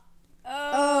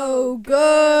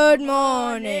Good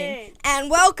morning,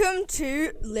 and welcome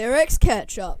to Lyrics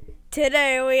Catch-Up.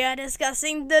 Today we are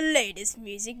discussing the latest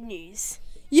music news.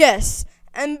 Yes,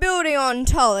 and building on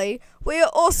Tully, we are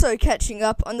also catching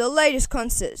up on the latest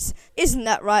concerts. Isn't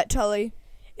that right, Tully?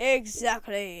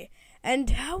 Exactly.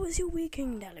 And how was your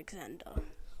weekend, Alexander?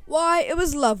 Why, it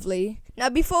was lovely. Now,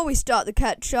 before we start the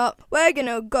catch-up, we're going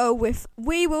to go with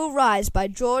We Will Rise by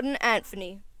Jordan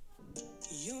Anthony.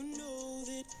 You know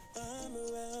that I'm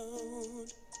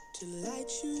around to light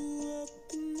you up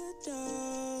in the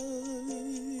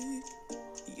dark.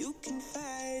 You can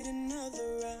fight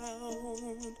another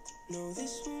round. No,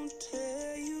 this won't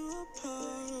tear you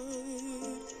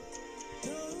apart.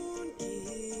 Don't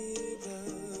give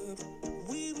up.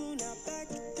 We will not back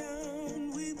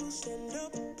down. We will stand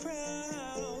up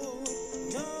proud.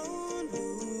 Don't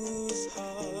lose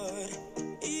heart.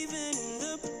 Even in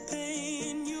the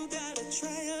pain, you gotta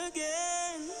try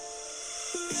again.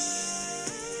 Rise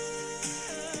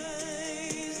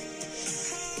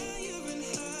higher and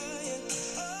higher,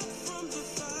 up from the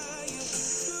fire.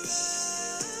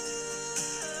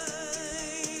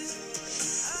 Rise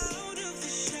out of the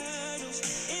shadows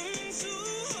into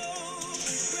hope.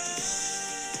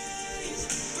 Rise,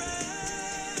 rise,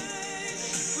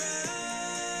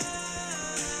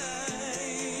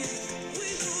 rise. We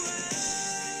will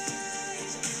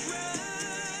rise, rise.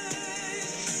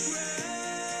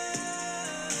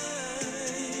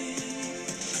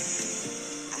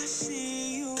 I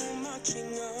see you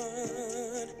marching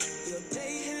on. Your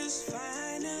day has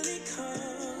finally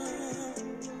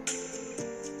come.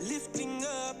 Lifting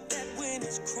up that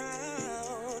winner's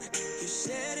crown. You're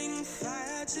setting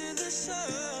fire to the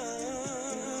sun.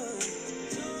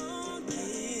 Don't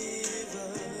give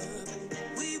up.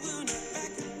 We will not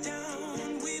back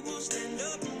down. We will stand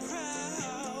up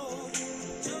proud.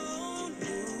 Don't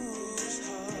lose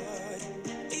heart.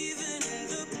 Even in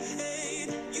the pain,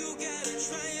 you gotta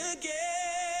try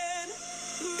again.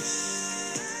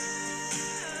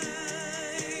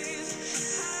 Rise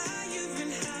higher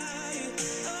and higher,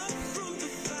 up from the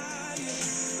fire.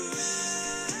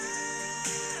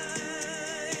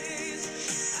 Rise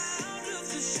out of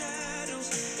the shadows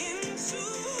into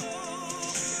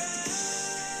hope.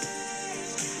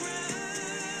 Rise.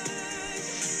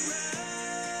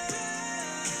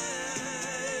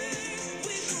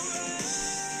 We will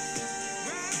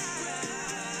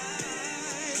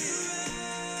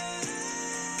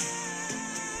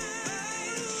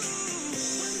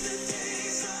when the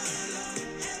days are long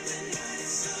and the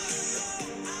nights are long,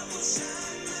 I will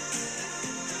shine my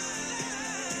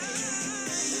light.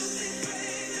 You'll be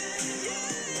brave and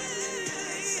young when the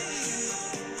nights are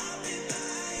long. I'll be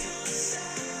by your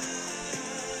side.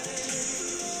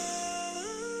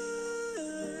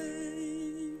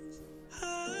 Rise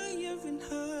higher and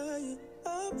higher,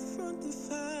 up from the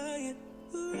fire.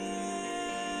 Rise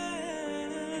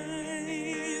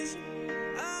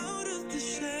out of the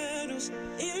shadows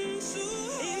into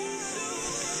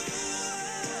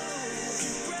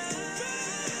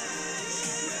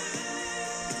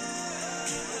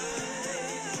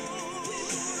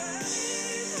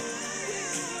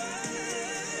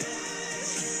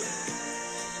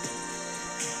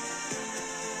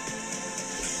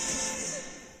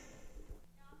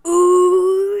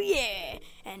Ooh, yeah.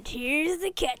 And here's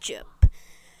the catch-up.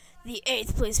 The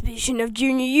 8th place position of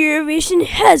Junior Eurovision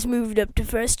has moved up to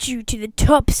first due to the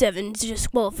top 7's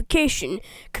disqualification.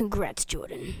 Congrats,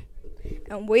 Jordan.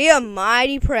 And we are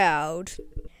mighty proud.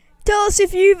 Tell us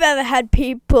if you've ever had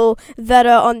people that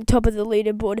are on the top of the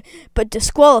leaderboard but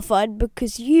disqualified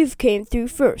because you've came through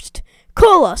first.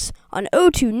 Call us on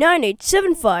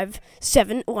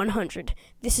 0298757100.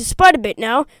 This is Spider-Bit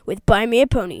now with Buy Me a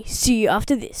Pony. See you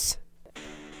after this.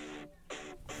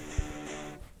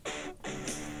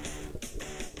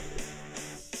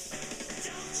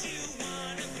 Don't you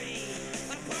wanna be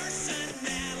a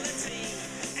personality,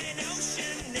 an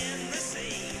ocean in the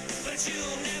sea? But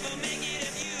you'll never make it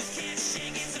if you can't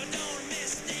shake it, so don't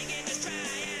miss thinking, just try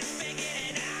and make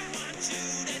it. And I want you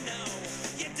to know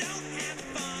you don't have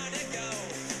far to go,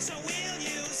 so we'll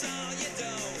use all your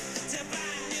dough to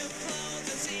buy new clothes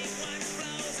and see what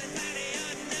flows and party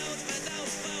on notes for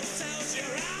those folks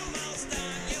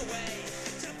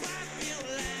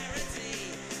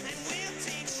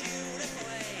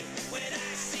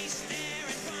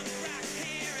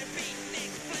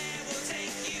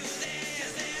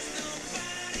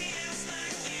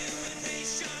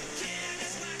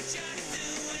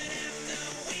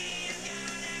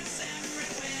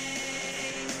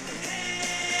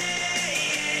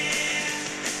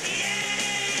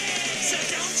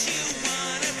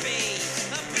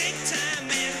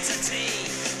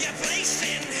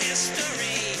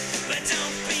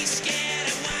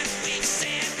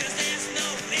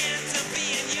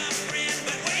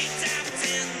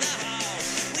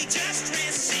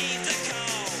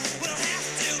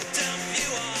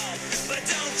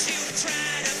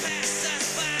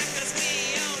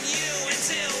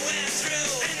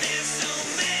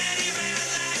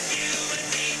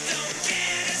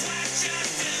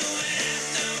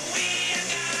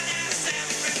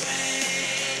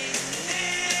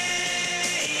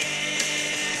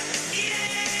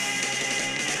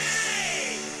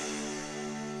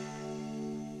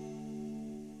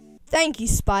Thank you,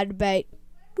 Spiderbait.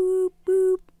 Boop,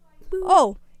 boop, boop.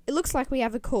 Oh, it looks like we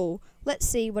have a call. Let's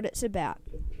see what it's about.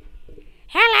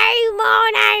 Hello,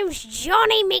 my name's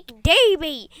Johnny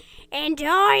McDoobie, and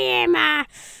I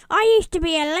used to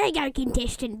be a Lego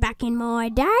contestant back in my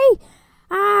day.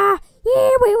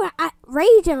 We were at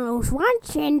regionals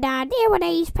once, and there were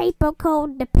these people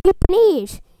called the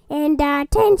Pippaneers, and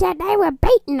turns out they were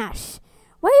beating us.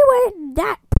 We weren't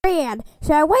that proud,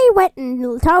 so we went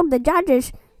and told the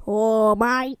judges, "Oh,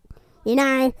 mate, you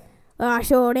know, I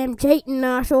saw them cheating,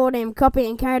 I saw them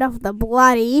copying code off the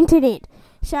bloody internet."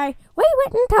 So we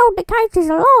went and told the coaches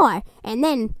a lie, and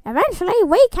then eventually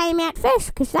we came out first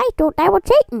because they thought they were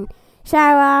cheating. So,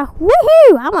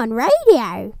 woohoo, I'm on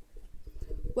radio.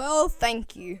 Well,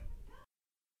 thank you.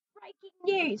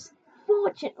 Breaking news.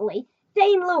 Fortunately,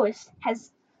 Dean Lewis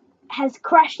has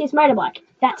crashed his motorbike.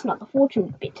 That's not the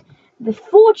fortunate bit. The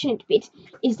fortunate bit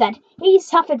is that he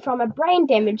suffered from a brain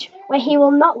damage where he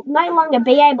will no longer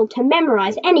be able to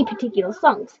memorise any particular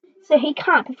songs, so he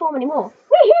can't perform anymore.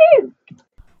 Woohoo!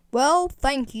 Well,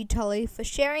 thank you, Tully, for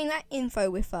sharing that info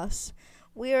with us.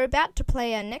 We are about to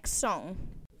play our next song,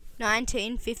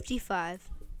 1955.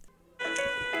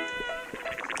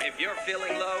 If you're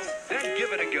feeling low, then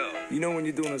give it a go. You know when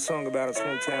you're doing a song about a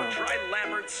small town, Try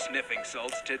Lambert's sniffing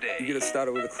salts today. you gotta start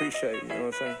it with a cliche, you know what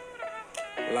I'm saying?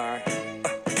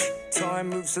 Like, time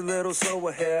moves a little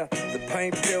slower here. The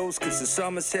pain pills, cause the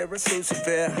summer's here is so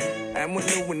severe. And we're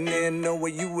nowhere near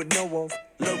nowhere you would know of.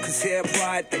 Locals here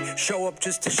bright, they show up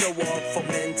just to show off. For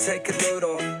men take a load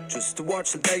off, just to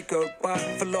watch the day go by.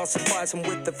 Philosophizing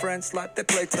with their friends like they're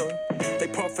Plato. They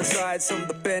prophesize on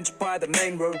the bench by the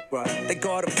main road, right? They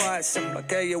gotta fight some like,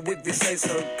 hey, if you say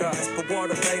so, guys. But what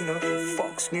do they know?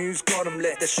 Fox News got them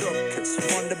lit. They're shook, cause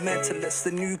fundamentalists,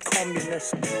 the new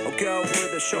communists. A girl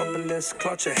with a shopping list,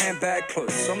 clutch a handbag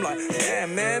close. I'm like,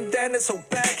 damn, man, then this whole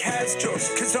bag has jokes.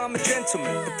 Cause I'm a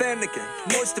gentleman, but then again,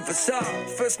 most of us are.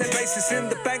 First name basis in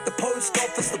the bank, the post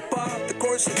office, the bar, the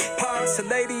grocery, the parks. The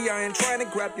lady, I ain't trying to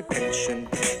grab your pension.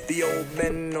 The old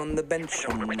men on the bench.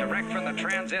 Direct from the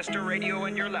transistor radio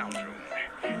in your lounge room.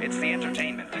 It's the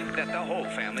entertainment that the whole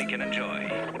family can enjoy.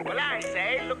 Well, I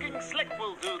say looking slick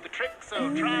will do the trick,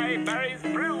 so try Barry's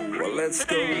Brew Cream Well, let's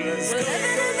go, today. let's go. Living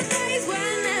in the days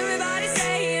when everybody's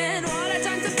saying what a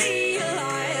time to be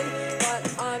alive.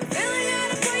 But I'm feeling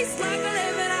out of place, like I'm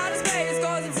living out of space.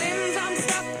 Cause it seems I'm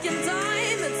stuck in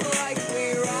time. It's like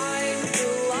we rhyme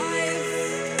through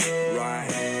life. Right,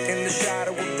 in the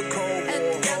shadow of the cold And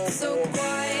war. that's so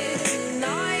quiet at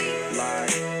night.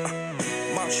 Like,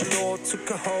 martial law took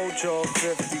a hold, job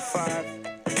 55.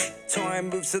 Time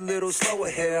moves a little slower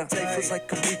here. Day feels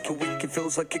like a week it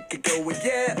feels like it could go a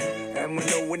year. And we're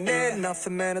nowhere near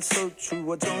nothing, man, it's so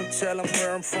true. I don't tell them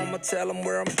where I'm from, I tell them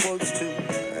where I'm close to.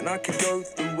 And I could go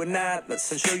through an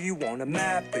atlas and show you on a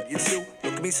map, but you still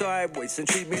look at me sideways and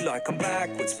treat me like I'm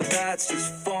backwards. But that's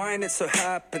just fine, it so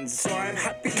happens. So I'm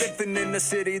happy living in a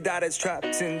city that is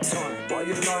trapped in time. While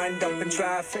you're lined up in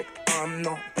traffic, I'm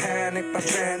not panicked by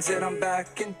transit, I'm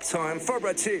back in time for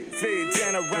a TV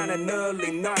dinner and an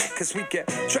early night. Cause we get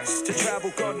dressed to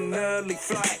travel, got an early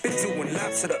flight. Been doing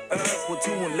laps of the earth, we're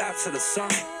doing laps of the sun.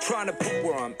 Trying to put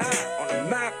where I'm at on a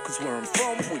map, cause where I'm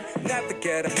from we never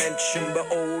get a mention, but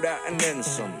all that and then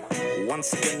some.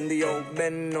 Once again the old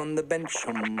men on the bench.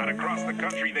 And across the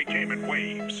country they came in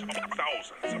waves,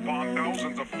 thousands upon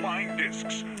thousands of flying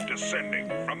discs descending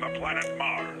from the planet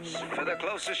Mars. For the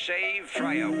closest shave,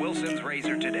 try a Wilson's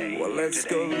razor today. Well, let's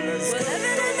go, let's We're go.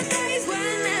 living in the days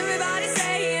when everybody's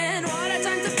saying what a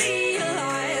time to be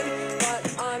alive.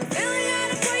 But I'm feeling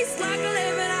out of place, like I'm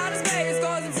living out of space.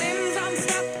 Cause it seems I'm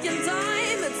stuck in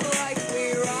time. It's like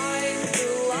we rhyme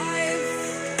through life.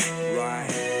 Right,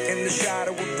 in the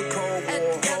shadow of the cold war. And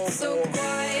that's so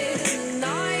quiet at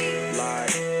night.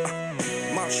 Like,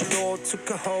 martial law took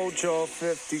a hold, job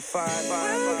 55.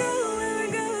 Where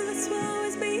we go, this will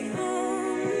always be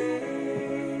home.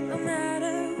 No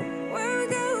matter where we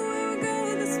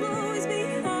go, this will always be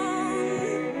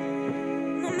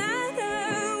home. No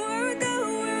matter where we go,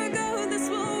 this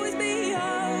will always be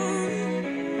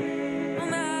home. No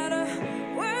matter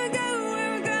where we go,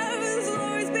 this will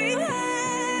always be home.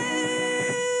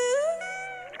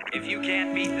 If you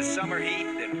can't beat the summer heat,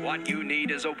 then what you need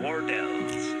is a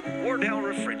Wardell's. Wardell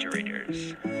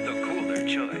refrigerators, the cooler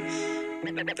choice.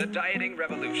 The dieting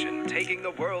revolution, taking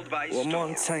the world by Well, storm.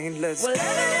 Montaigne, let's We're go.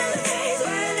 living in the days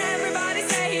when everybody's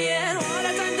saying what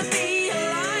a time to be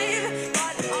alive.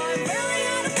 But I'm feeling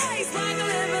out of place, like I'm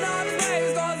living out of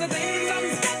space. Cause the things I'm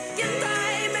stuck in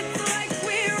time. It's like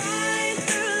we ride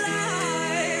through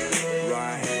life.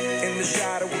 Right, in the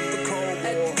shadow of the cold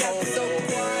And war. that's so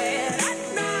quiet at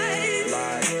night.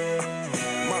 Like,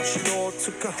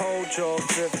 took a whole job,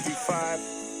 55.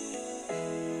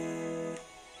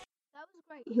 That was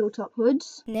great, Hilltop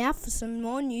Hoods. Now for some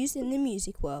more news in the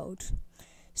music world.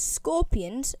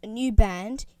 Scorpions, a new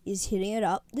band, is hitting it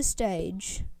up the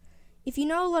stage. If you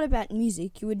know a lot about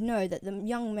music, you would know that the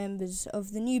young members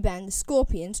of the new band, the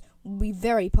Scorpions, will be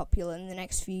very popular in the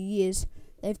next few years.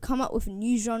 They've come up with a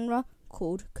new genre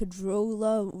called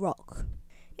Cajoler Rock.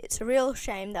 It's a real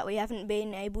shame that we haven't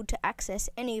been able to access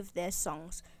any of their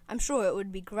songs. I'm sure it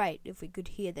would be great if we could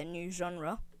hear their new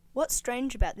genre. What's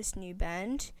strange about this new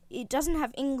band? It doesn't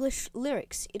have English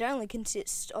lyrics. It only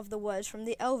consists of the words from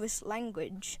the Elvis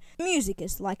language. The music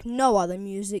is like no other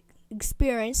music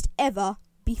experienced ever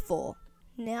before.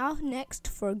 Now, next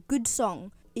for a good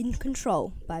song, In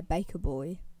Control by Baker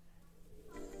Boy.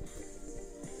 I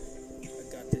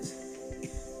got this.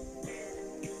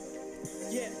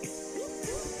 Yeah.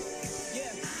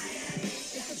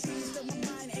 It's the feast of my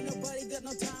mind. Ain't nobody got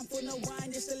no time for no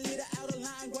wine. Just a little out of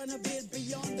line. Run a bit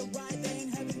beyond the right thing.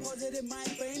 Having positive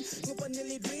mind pain.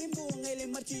 Ngunili dream. Buong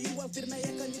ailing marchi you out there.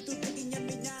 Mayakan itu taking yan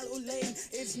binyal ulain.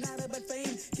 It's not about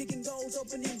fame. Kicking goals,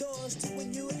 opening doors to a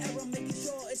new era. Making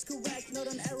sure it's correct. Not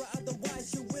an error.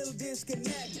 Otherwise you will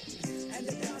disconnect. And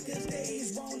the darkest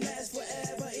days won't last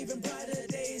forever. Even brighter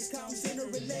days come sooner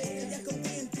or later. Yakong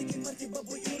win. Thinking marchi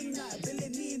babu yun na.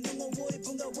 Bilinin nung awoy.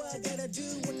 Bunga what gotta do.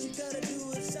 What you gotta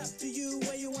do. It's up to you.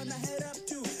 Where you wanna head up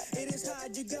to. It is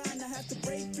hard. You're gonna have to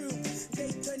break through.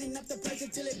 They turning up the pressure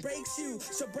till it breaks you.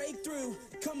 So break through.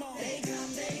 Come on. They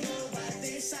come, they go, but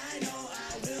this I know.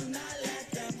 I will not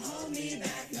let them hold me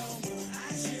back no more.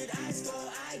 I should, I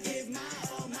score, I give my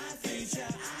all, my future.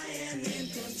 I am in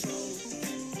control.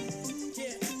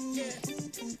 Yeah, yeah.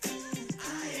 I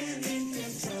am in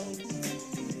control.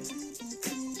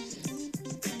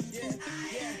 Yeah,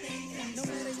 yeah. No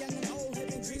matter young and old,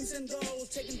 having dreams and goals,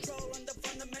 take control on the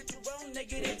fundamental role.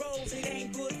 Negative roles, it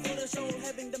ain't good for the soul.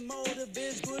 Having the motive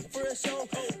is good for a soul.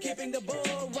 Keeping the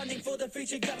ball running for the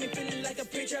future got me feeling like a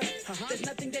preacher. There's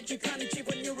nothing that you can't achieve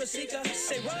when you're a seeker.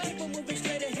 Say what? Keep on moving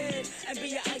straight ahead and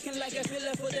be an icon like a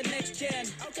pillar for the next gen.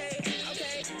 Okay,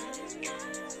 okay.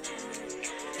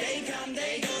 They come,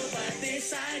 they go, but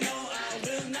this I know. I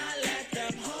will not let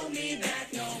them hold me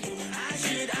back no more. I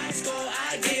should, I score,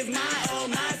 I give my all,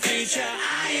 my future.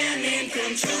 I am in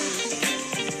control.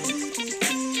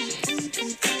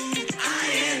 I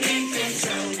am in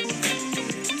control.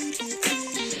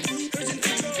 Who's in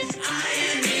control? I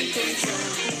am in control.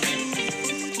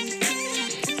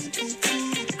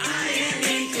 I am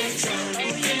in control.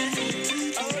 Oh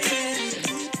yeah, oh yeah.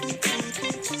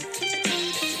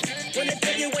 When I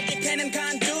tell you what you can and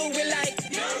can't do, we like.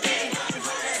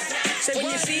 Say when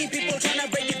you see people trying to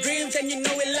break your dreams and you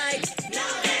know it like.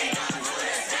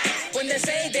 When they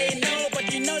say they know,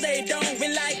 but you know they don't, we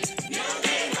like.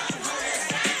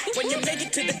 When you make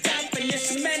it to the top and you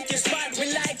cement your spot, we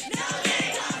like.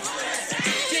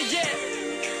 Yeah, yeah.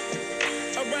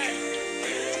 Alright.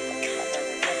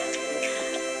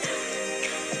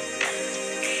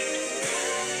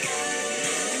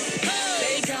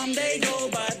 They come, they go,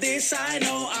 but this I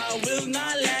know. I will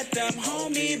not let them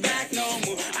hold me back no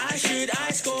more. I should,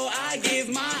 I score, I give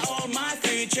my all, my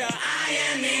future. I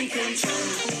am in control.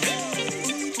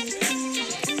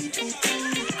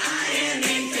 I am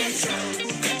in control.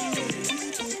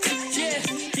 Yeah,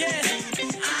 yeah.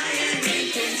 I am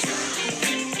in control.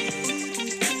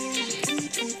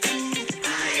 I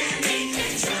am in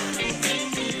control.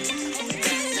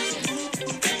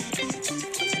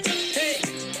 Hey,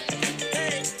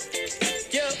 hey,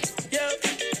 yo, yo,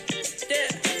 yeah,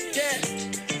 yeah.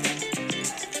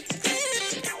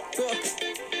 Go,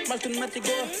 Malcolm,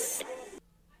 go.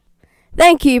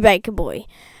 Thank you, Baker Boy.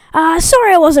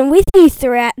 Sorry I wasn't with you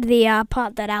throughout the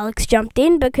part that Alex jumped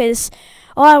in because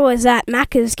I was at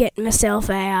Macca's getting myself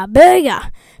a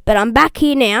burger. But I'm back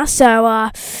here now, so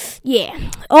yeah.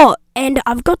 Oh, and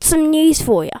I've got some news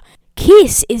for you.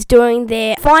 Kiss is doing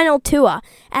their final tour,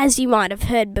 as you might have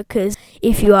heard, because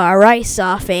if you are a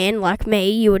Racer fan like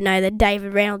me, you would know that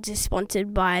David Reynolds is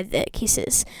sponsored by the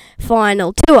Kiss's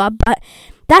final tour, but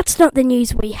that's not the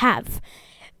news we have.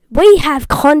 We have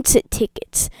concert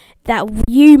tickets that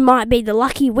you might be the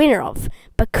lucky winner of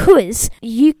because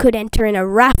you could enter in a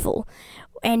raffle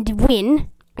and win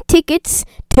tickets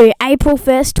to April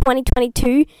 1st,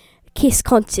 2022 Kiss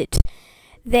concert.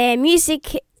 Their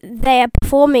music they are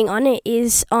performing on it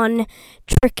is on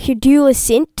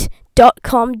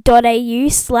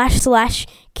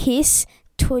tricudulicent.com.au/kiss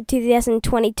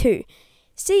 2022.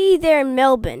 See you there in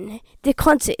Melbourne. The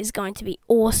concert is going to be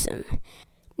awesome.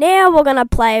 Now we're going to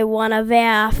play one of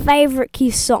our favourite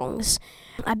Kiss songs.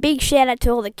 A big shout out to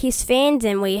all the KISS fans,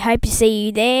 and we hope to see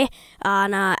you there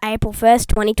on April 1st,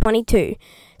 2022.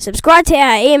 Subscribe to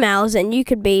our emails and you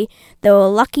could be the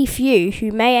lucky few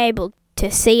who may able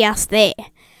to see us there.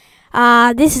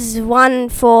 This is one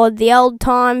for the old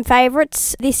time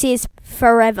favourites. This is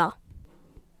Forever.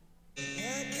 I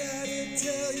gotta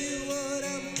tell you what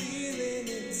I'm feeling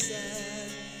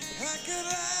inside. I could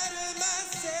lie to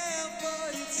myself,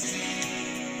 but it's true.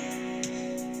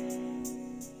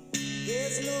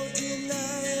 There's no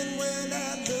denying when I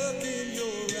look in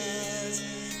your eyes.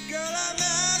 Girl, I'm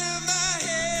out of my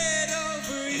head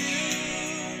over you.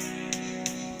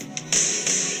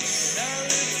 I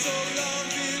lived so long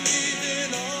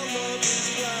believing all love is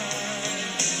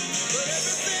blind, but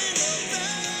everything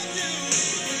about you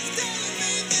is telling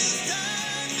me this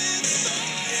time it's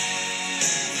forever.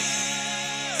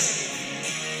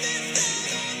 This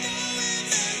time I know it,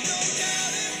 there's no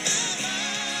doubt in my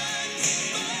mind.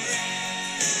 Forever.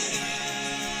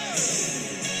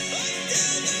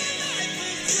 Until the life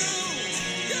is through,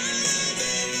 girl, I'll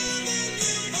be loving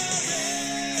you forever.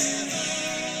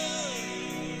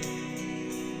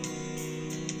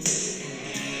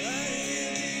 I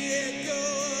hear the echo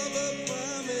of a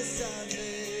promise I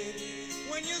made.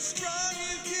 When you're strong,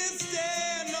 you can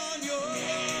stand on your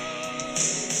own.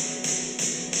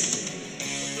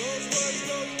 Those words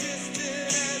go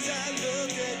distant as I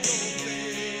look at your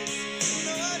face.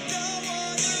 No, I don't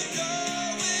wanna go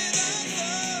without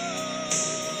those.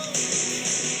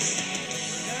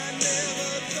 I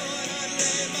never thought I'd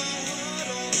lay my heart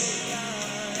on the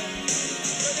line,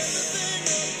 but everything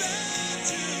about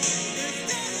you is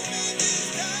telling me this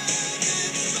time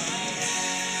it's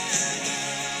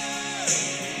forever.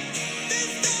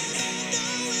 This time I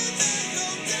know it, there's no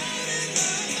doubt in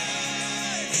my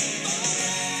mind. Forever.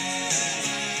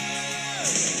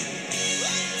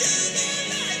 Until the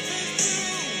life is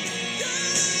through,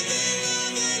 girl,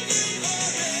 I'll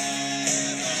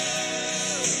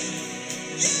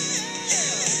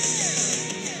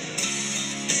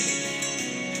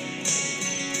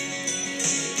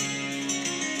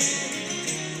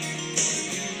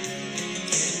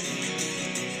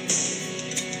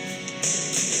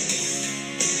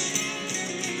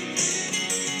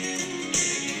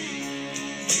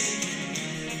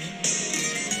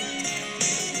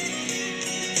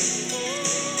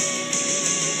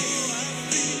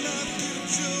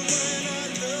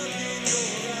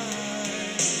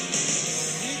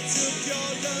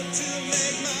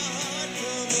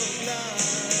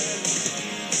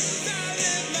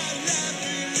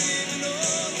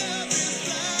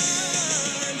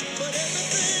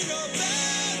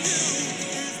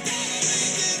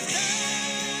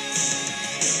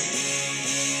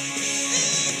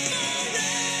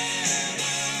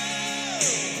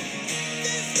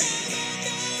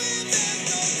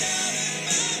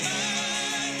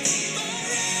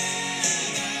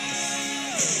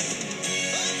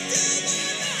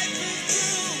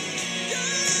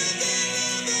be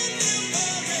loving you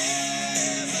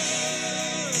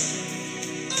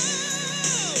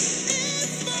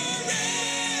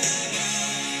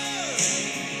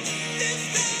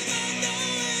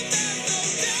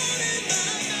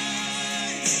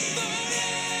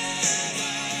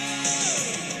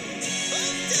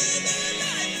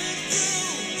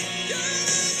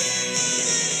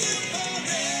forever.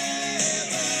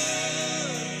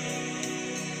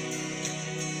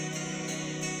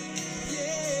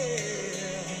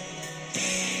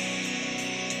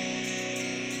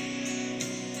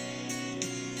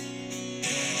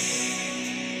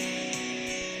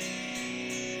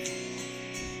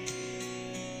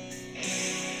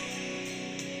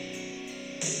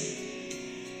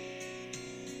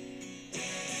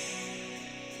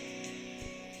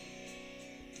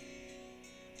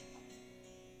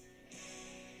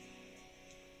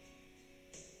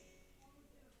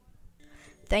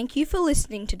 Thank you for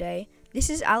listening today. This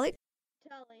is Alex.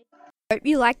 Hope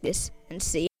you like this and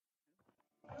see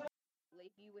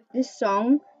you with this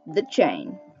song, The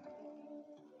Chain.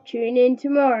 Tune in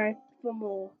tomorrow for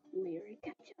more Lyric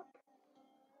Catch Up.